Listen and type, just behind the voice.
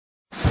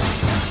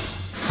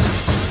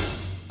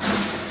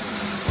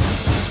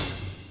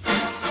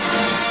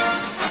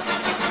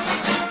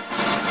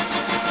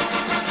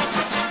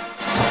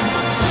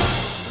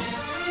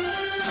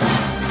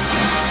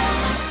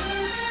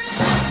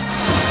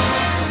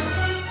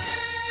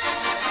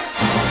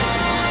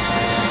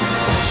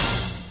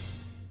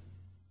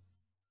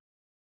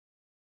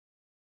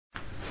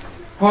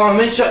Hold on,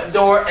 let me shut the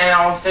door and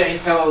I'll say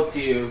hello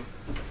to you.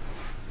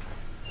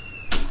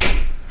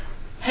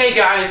 Hey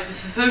guys,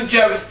 this is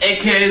LukeJ,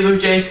 aka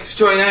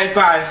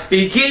LukeJ62895's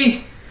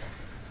speaking.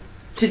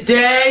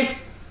 Today,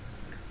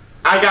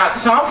 I got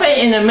something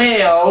in the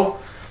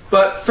mail,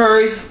 but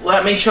first,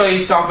 let me show you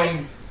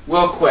something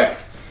real quick.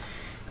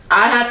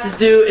 I have to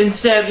do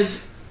instead of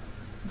this,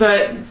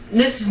 but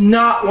this is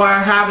not what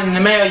I have in the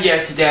mail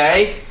yet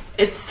today.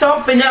 It's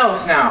something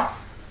else now.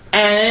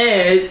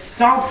 And it's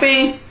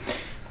something,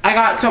 I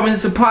got something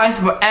supplies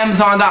from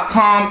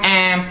Amazon.com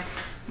and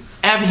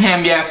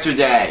Effingham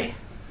yesterday.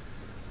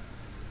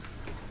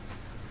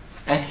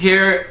 And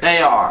here they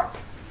are.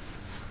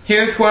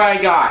 Here's what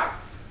I got.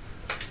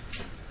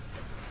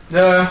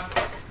 I'm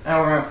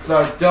gonna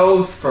plug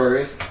those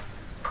first.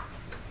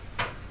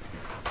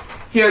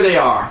 Here they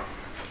are.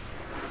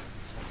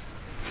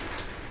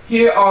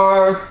 Here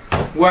are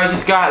what I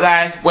just got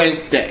last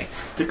Wednesday.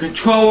 The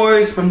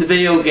controllers from the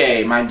video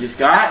game I just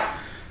got.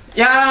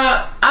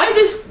 Yeah, I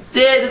just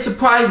did a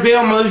surprise video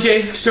on my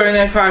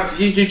LukeJ62895's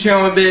YouTube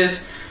channel with this.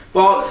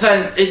 Well, all of a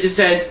sudden it just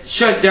said,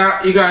 shut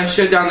down, you gotta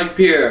shut down the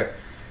computer.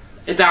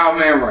 It's out of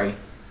memory.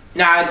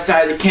 Now I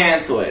decided to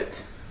cancel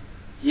it.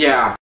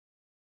 Yeah.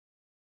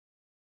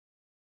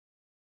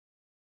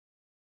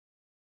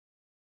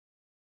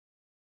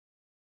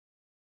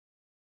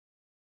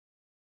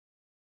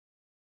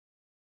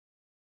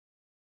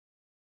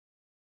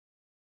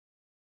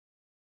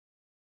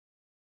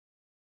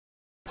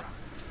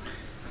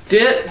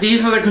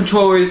 These are the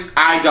controllers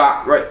I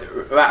got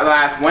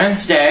last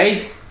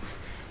Wednesday,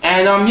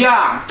 and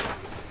yeah,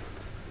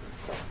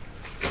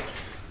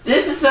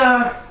 this is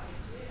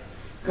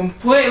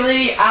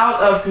completely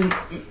out of.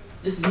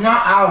 This is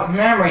not out of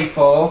memory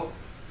full,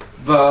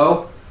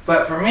 though.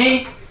 But for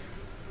me,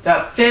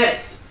 that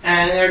fits,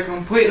 and they're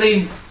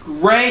completely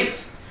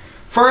great.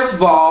 First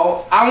of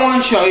all, I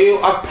want to show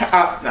you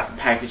not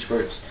package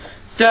first.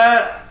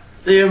 The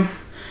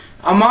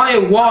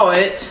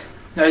AlumaWallet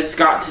that I just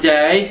got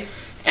today,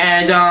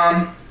 and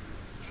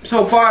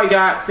so far I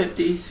got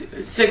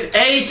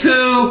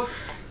 82,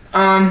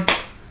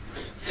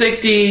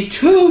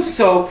 62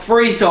 so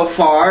free so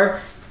far,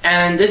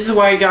 and this is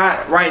what I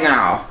got right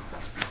now.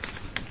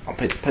 I'll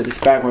put this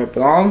back where it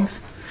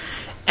belongs.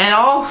 And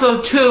also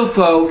too,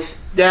 folks,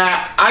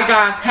 that I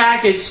got a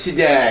package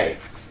today,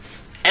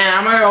 and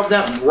I'm gonna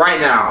open it right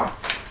now.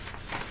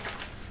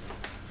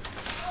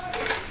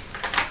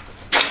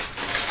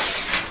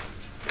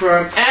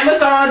 From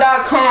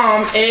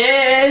Amazon.com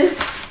is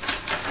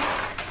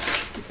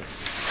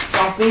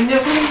something new.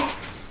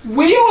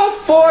 Wheel of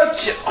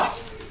Fortune.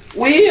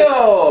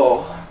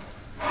 Wheel.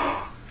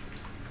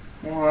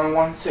 Hold on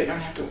 1 second. I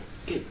have to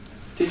get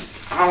this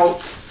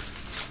out.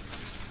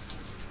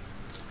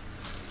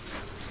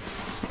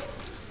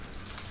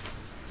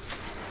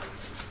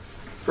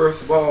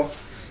 First of all,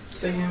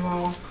 second of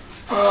all,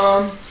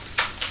 hold on.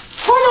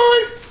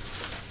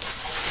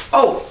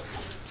 Oh,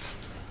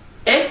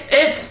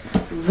 it's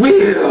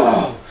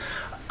Wheel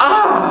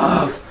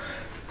of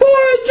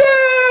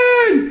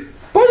Fortune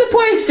for the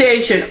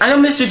PlayStation. I know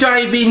Mr.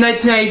 Johnny B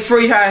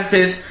 1983 has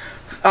this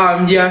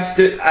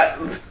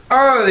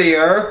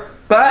earlier,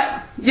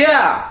 but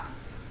yeah,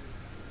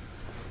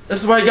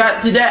 that's what I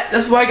got today.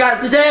 That's what I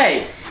got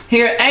today.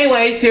 Here,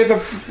 anyways, here's a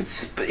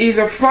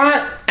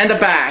front and the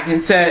back,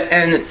 and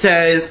it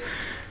says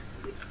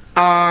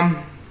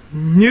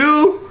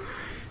New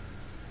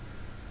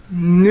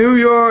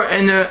York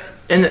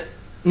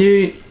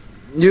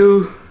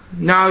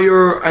now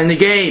you're in the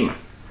game.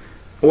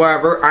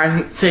 Whatever,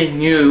 I say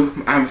new,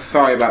 I'm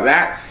sorry about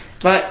that.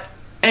 But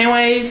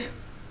anyways,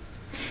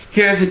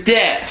 here's a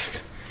disc,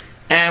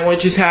 and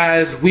which just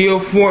has Wheel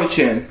of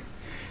Fortune.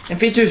 And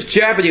features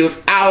Jeopardy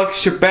with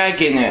Alex Trebek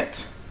in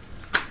it.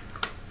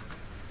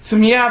 So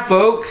yeah,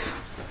 folks.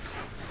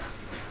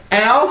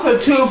 And also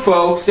too,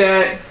 folks,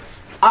 that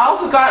I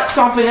also got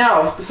something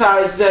else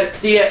besides the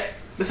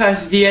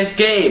DS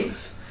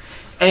games.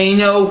 And you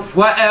know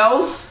what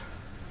else?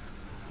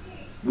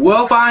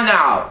 We'll find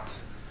out.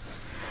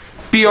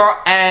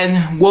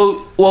 And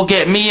we'll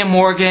get me and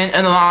Morgan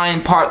in the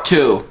line part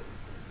 2.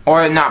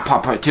 Or not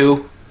part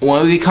 2.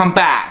 When we come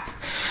back.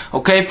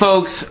 Okay,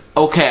 folks?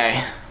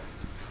 Okay.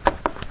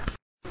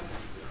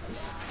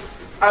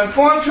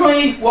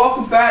 Unfortunately,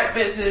 welcome back,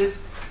 business.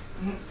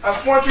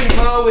 Unfortunately,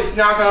 Mo is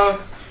not going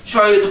to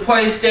show you the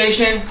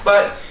PlayStation,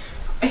 but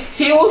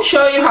he will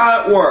show you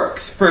how it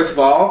works. First of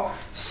all,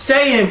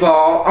 second of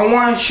all, I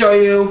want to show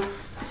you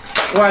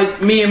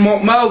what me and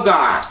Mo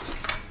got.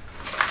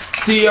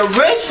 The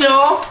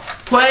original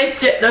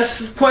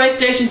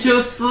PlayStation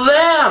 2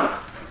 Slim.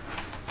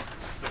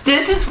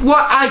 This is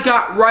what I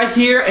got right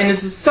here, and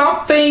this is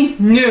something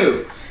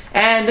new.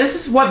 And this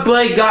is what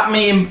Blake got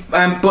me and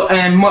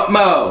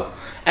Mo.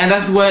 And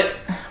that's what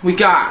we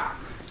got.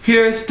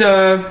 Here's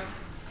the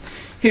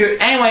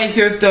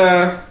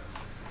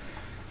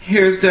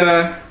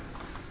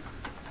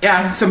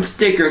yeah, some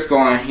stickers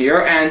going on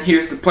here, and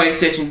here's the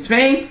PlayStation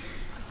thing.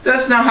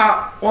 That's not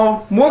how,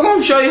 well, we're going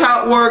to show you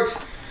how it works,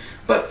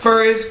 but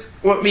first,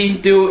 what we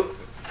do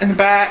in the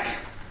back,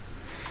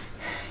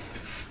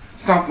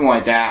 something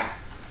like that.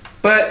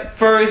 But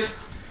first,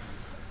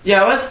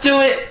 yeah, let's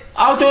do it.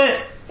 I'll do it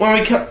when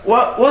we come.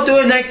 We'll do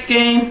it next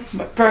game.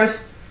 But first,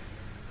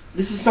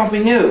 this is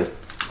something new.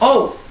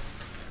 Oh,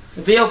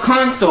 the video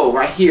console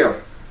right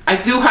here. I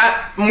do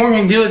have more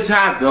than do is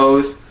have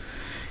those,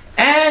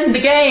 and the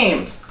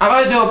games. I'm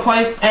gonna do a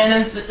place,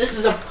 and this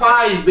is a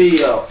prize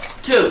video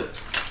too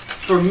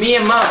for me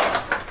and Mo.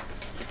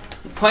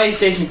 The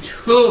PlayStation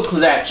 2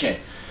 collection.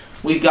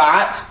 We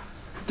got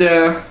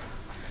the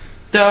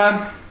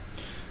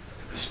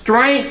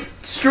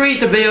Street,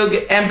 the video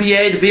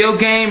NBA, the video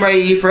game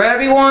ready for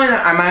everyone.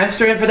 I'm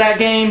mastering for that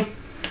game.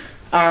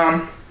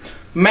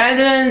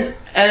 Madden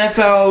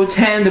NFL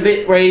 10, the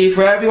bit ready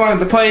for everyone.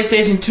 The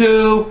PlayStation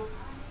 2,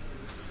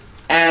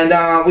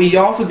 and we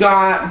also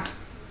got.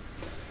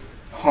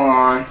 Hold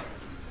on.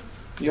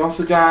 We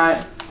also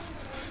got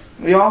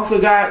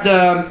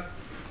the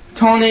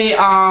Tony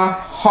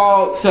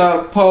Hawk's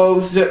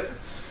Pose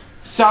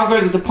Soccer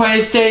to the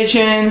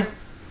PlayStation,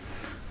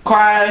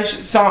 Clash,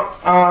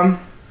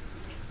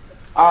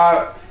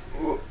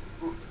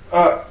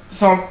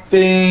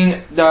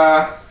 something,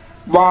 the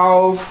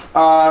Valve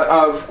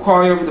of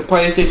quality for the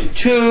PlayStation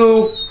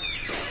 2,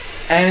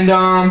 and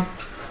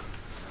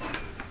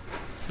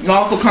it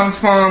also comes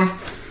from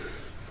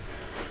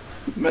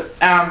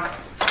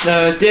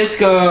the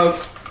disc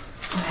of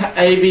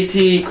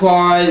ABT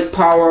Quad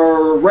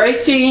Power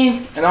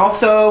Racing, and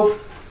also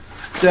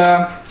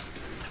the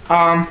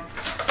Gran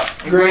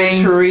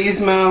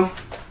Turismo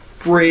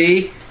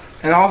 3,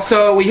 and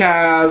also we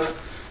have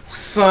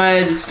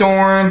Sled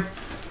Storm,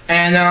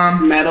 and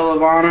Medal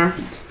of Honor,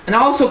 and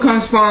also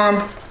comes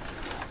from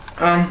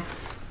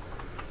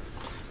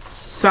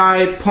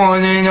Side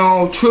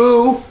Poneno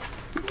 2,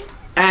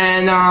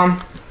 and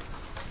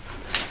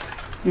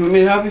you want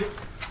me to help you?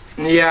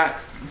 Yeah.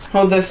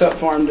 Hold this up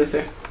for him to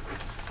see.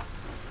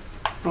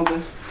 Hold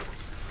this.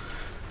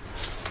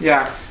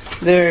 Yeah.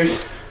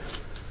 There's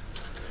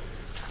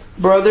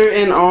Brother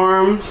in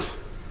Arms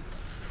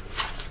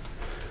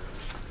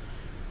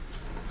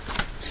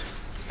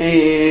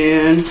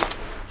and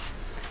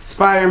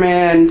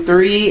Spider-Man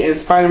 3 and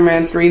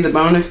Spider-Man 3 the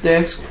bonus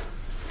disc.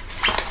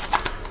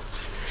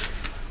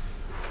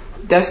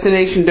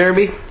 Destination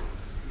Derby,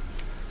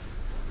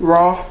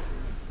 Raw,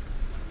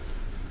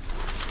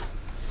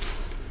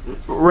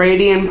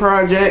 Radiant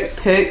Project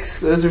picks,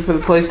 those are for the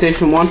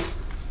PlayStation 1.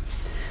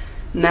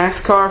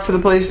 NASCAR for the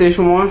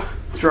PlayStation 1.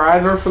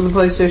 Driver for the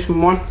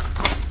PlayStation 1.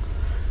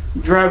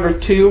 Driver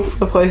 2 for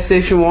the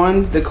PlayStation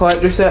 1. The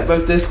collector set,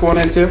 both disc 1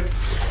 and 2.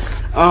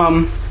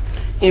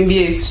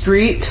 NBA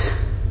Street,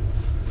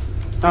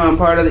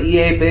 part of the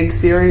EA Big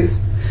Series.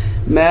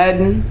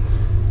 Madden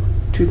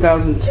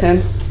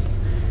 2010.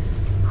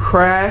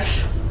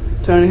 Crash,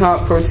 Tony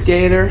Hawk Pro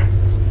Skater,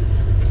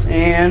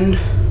 and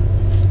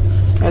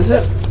that's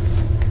it.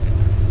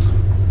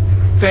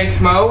 Thanks,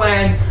 Mo,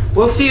 and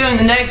we'll see you in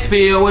the next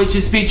video, which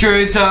is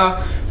features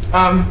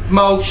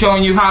Mo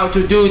showing you how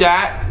to do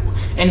that,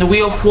 and the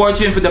Wheel of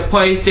Fortune for the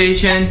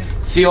PlayStation.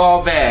 See you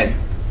all then.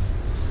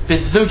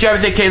 This is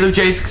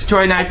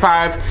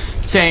LukeJ62895's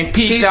saying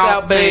peace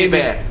out,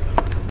 baby.